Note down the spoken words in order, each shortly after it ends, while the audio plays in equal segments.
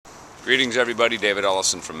Greetings everybody, David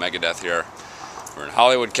Ellefson from Megadeth here. We're in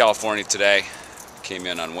Hollywood, California today. Came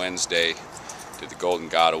in on Wednesday, did the Golden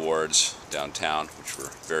God Awards downtown, which were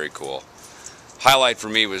very cool. Highlight for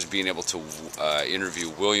me was being able to interview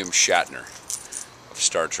William Shatner of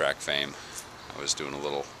Star Trek fame. I was doing a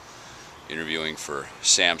little interviewing for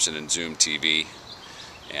Samson and Zoom TV,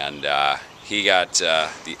 and he got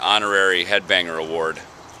the honorary Headbanger Award,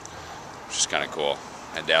 which is kind of cool.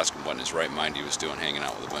 I had to ask him what in his right mind he was doing, hanging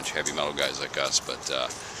out with a bunch of heavy metal guys like us. But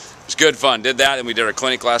it was good fun. Did that, and we did our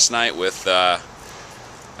clinic last night with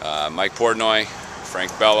Mike Portnoy,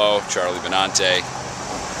 Frank Bello, Charlie Benante,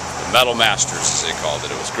 the Metal Masters, as they called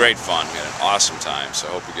it. It was great fun. We had an awesome time, so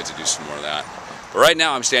I hope we get to do some more of that. But right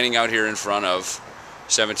now, I'm standing out here in front of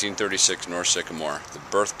 1736 North Sycamore, the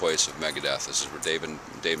birthplace of Megadeth. This is where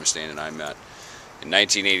Dave Mustaine and I met in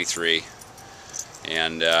 1983.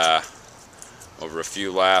 And over a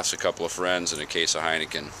few laughs, a couple of friends, and a case of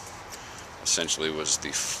Heineken, essentially was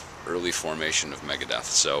the early formation of Megadeth.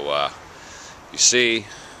 So you see,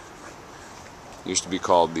 it used to be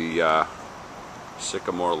called the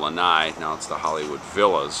Sycamore Lanai. Now it's the Hollywood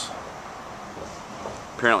Villas.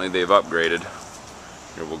 Apparently they've upgraded.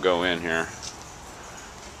 Here, we'll go in here.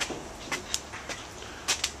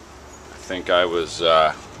 I think I was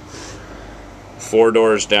 4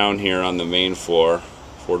 doors down here on the main floor,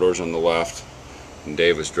 4 doors on the left, and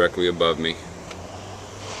Dave was directly above me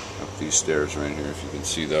up these stairs right here, if you can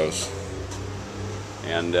see those.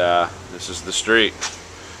 And this is the street.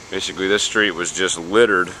 Basically, this street was just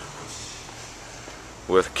littered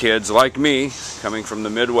with kids like me coming from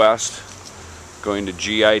the Midwest, going to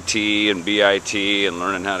GIT and BIT and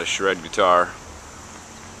learning how to shred guitar.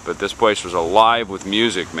 But this place was alive with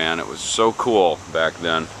music, man. It was so cool back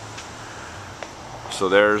then. So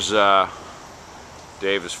there's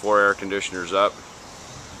Dave is 4 air conditioners up.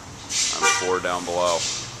 I'm 4 down below.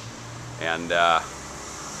 And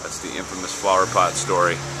that's the infamous flower pot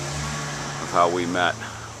story of how we met.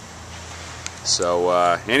 So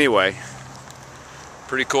anyway,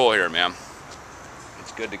 pretty cool here, man.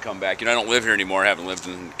 It's good to come back. You know, I don't live here anymore. I haven't lived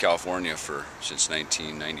in California since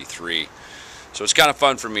 1993. So it's kind of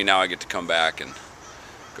fun for me now. I get to come back and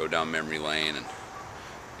go down memory lane and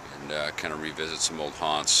kind of revisit some old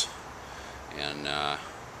haunts. And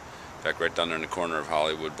in fact, right down there in the corner of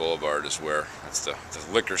Hollywood Boulevard is where, that's the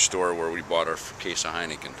liquor store where we bought our case of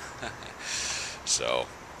Heineken. So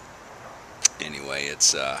anyway,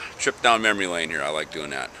 it's a trip down memory lane here. I like doing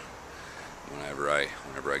that whenever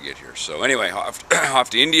I get here. So anyway, off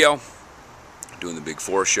to Indio, doing the Big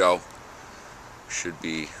 4 show. Should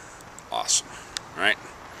be awesome. All right,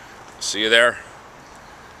 see you there,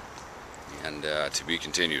 and to be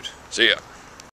continued. See ya.